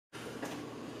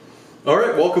All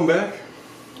right, welcome back.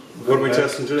 What are we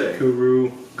testing today?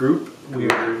 Kuru group.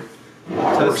 We are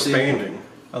testing expanding.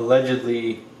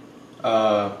 Allegedly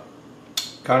Conor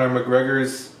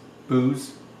McGregor's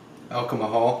booze,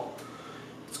 alcohol.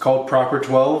 It's called Proper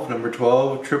 12, number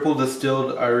 12, triple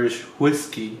distilled Irish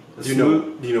whiskey. Do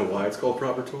you know why it's called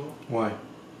Proper 12? Why?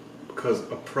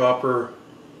 Because a proper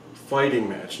fighting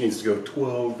match needs to go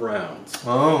 12 rounds.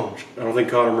 Oh. I don't think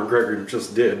Conor McGregor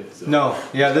just did. So. No.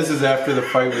 Yeah, this is after the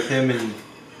fight with him and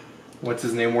what's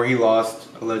his name, where he lost,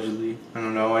 allegedly. I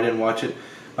don't know, I didn't watch it.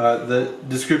 The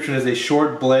description is a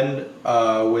short blend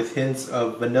with hints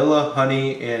of vanilla,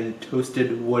 honey, and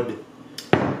toasted wood.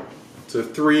 It's a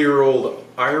 3-year-old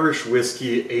Irish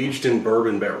whiskey aged in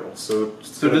bourbon barrels. So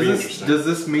does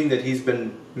this mean that he's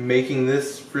been making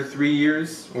this for 3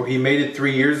 years? Or he made it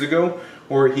 3 years ago?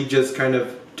 Or he just kind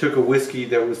of took a whiskey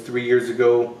that was 3 years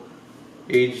ago,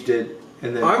 aged it,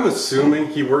 and then... I'm assuming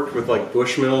he worked with like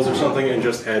Bushmills or something and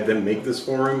just had them make this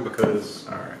for him because,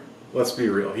 alright, let's be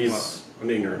real, he's an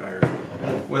ignorant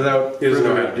Irishman. Without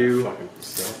further ado, fucking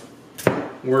stuff.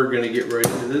 We're going to get right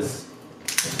into this.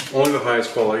 Only the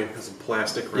highest quality has a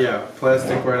plastic wrap. Yeah,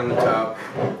 plastic right on the top.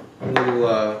 A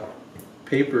little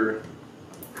paper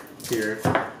here.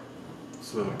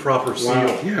 It's a proper seal.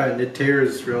 Wow. Yeah, and it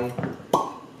tears real.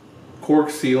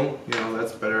 Cork seal. You know,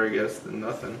 that's better, I guess, than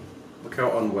nothing. Look how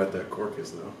unwet that cork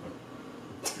is, though.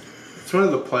 It's one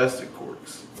of the plastic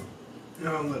corks.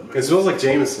 It smells like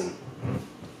Jameson.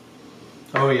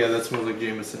 Oh yeah, that smells like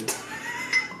Jameson.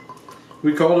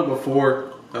 We called it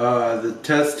before. The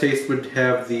test taste would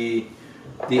have the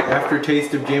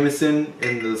aftertaste of Jameson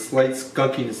and the slight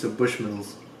skunkiness of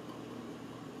Bushmills.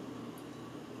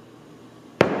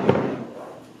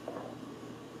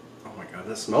 Oh my god,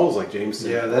 that smells like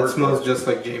Jameson. Yeah, that smells just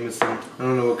like Jameson. I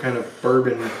don't know what kind of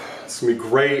bourbon. It's gonna be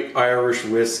great Irish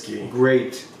whiskey.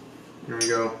 Great. Here we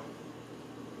go.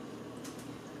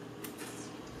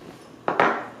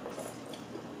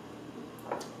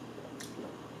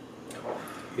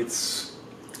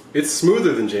 It's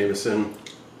smoother than Jameson.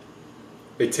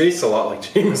 It tastes a lot like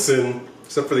Jameson,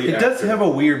 except for the It does have a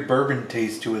weird bourbon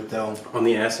taste to it, though. On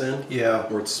the ass end? Yeah.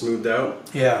 Where it's smoothed out?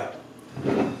 Yeah. I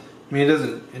mean,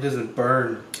 it doesn't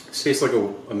burn. It tastes like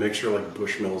a mixture like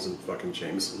Bushmills and fucking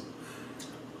Jameson.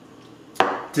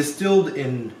 Distilled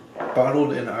and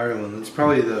bottled in Ireland. It's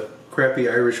probably the crappy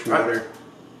Irish water.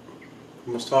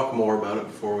 We must talk more about it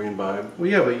before we imbibe. Well,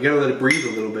 yeah, but you gotta let it breathe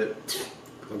a little bit.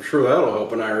 I'm sure that'll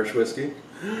help an Irish whiskey.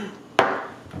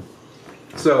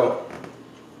 So,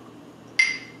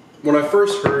 when I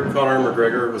first heard Conor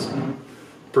McGregor was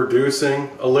producing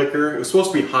a liquor, it was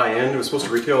supposed to be high end. It was supposed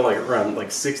to retail like around like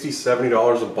 $60,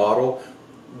 $70 a bottle.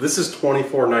 This is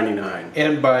 $24.99.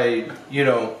 And by, you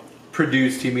know,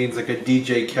 produced, he means like a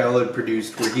DJ Khaled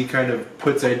produced, where he kind of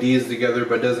puts ideas together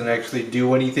but doesn't actually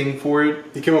do anything for it.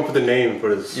 He came up with the name and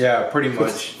put his... Yeah, pretty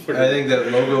much. I think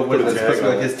that logo was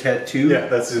like his tattoo. Yeah,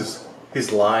 that's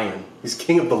his lion. He's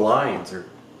king of the lions, or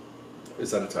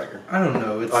is that a tiger? I don't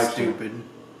know, it's stupid.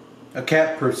 A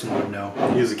cat person would know.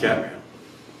 He's a cat man.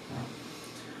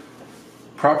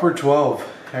 Proper 12,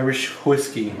 Irish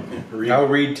whiskey. Yeah, I'll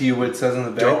read to you what it says on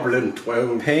the back. Dublin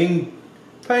 12.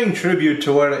 Paying tribute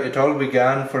to what it all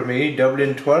began for me,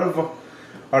 Dublin 12,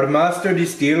 our master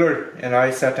distiller and I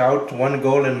set out one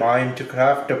goal in mind, to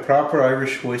craft a proper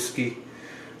Irish whiskey.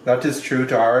 That is true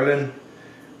to Ireland.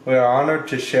 We are honoured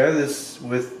to share this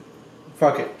with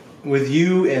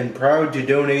you, and proud to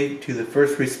donate to the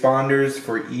first responders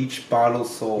for each bottle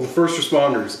sold. The first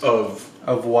responders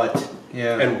of what?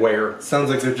 Yeah. And where? Sounds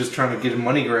like they're just trying to get a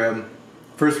money grab.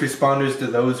 First responders to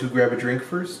those who grab a drink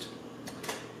first.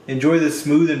 Enjoy this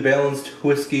smooth and balanced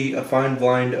whiskey, a fine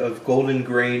blend of golden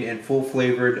grain and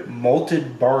full-flavored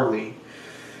malted barley.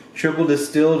 Triple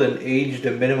distilled and aged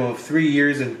a minimum of 3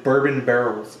 years in bourbon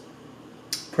barrels.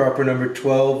 Proper number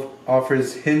 12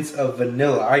 offers hints of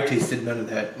vanilla. I tasted none of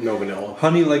that. No vanilla.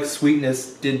 Honey-like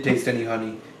sweetness, didn't taste any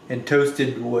honey. And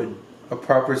toasted wood. A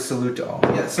proper salute to all.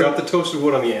 Yeah, so got the toasted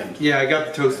wood on the end. Yeah, I got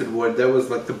the toasted wood. That was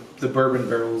like the bourbon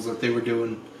barrels that they were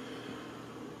doing.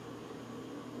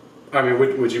 I mean,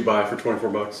 would you buy it for 24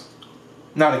 bucks?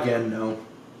 Not again, no.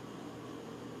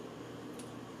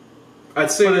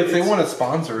 I'd say, but if they want to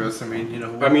sponsor us, I mean, you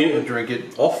know, we'll drink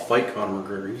it. I'll fight Conor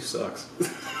McGregor. He sucks.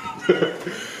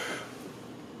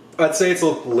 I'd say it's a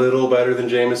little better than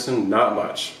Jameson. Not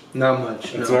much. Not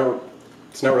much. It's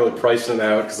not really pricing it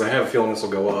out, because I have a feeling this will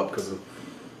go up because of,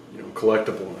 you know,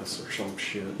 collectibleness or some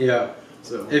shit. Yeah.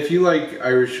 So if you like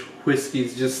Irish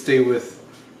whiskeys, just stay with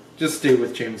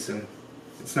Jameson.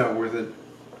 It's not worth it.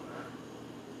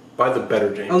 Buy the better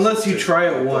Jameson. Unless you try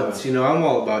it once. You know, I'm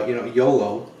all about, you know,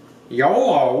 YOLO.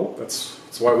 YOLO! That's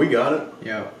That's why we got it.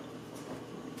 Yeah.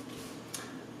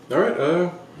 All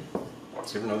right,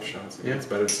 let's give it another shot. Yeah, it's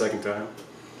better the second time.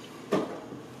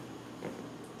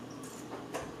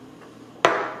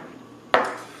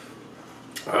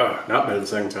 Not better the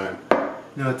second time.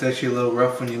 No, it's actually a little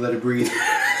rough when you let it breathe.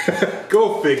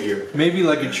 Go figure. Maybe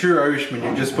like a true Irishman,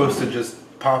 you're just supposed to just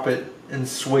pop it and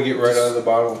swig it right out of the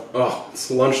bottle. Oh,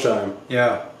 it's lunchtime.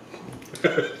 Yeah.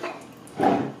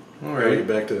 All right, get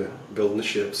back to building the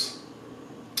ships.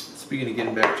 Speaking of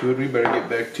getting back to it, we better get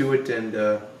back to it and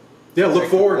yeah, look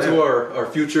forward to our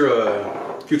future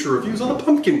reviews on the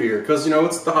pumpkin beer because you know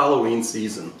it's the Halloween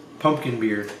season. Pumpkin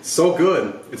beer. So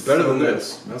good. It's better than good.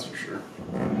 this. That's for sure.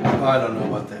 Well, I don't know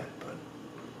about that,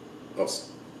 but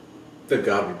they've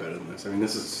got to be better than this. I mean,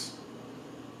 this is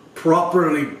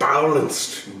properly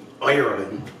balanced in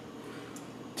Ireland.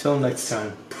 Till next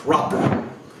time. Proper.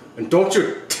 And don't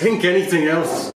you think anything else.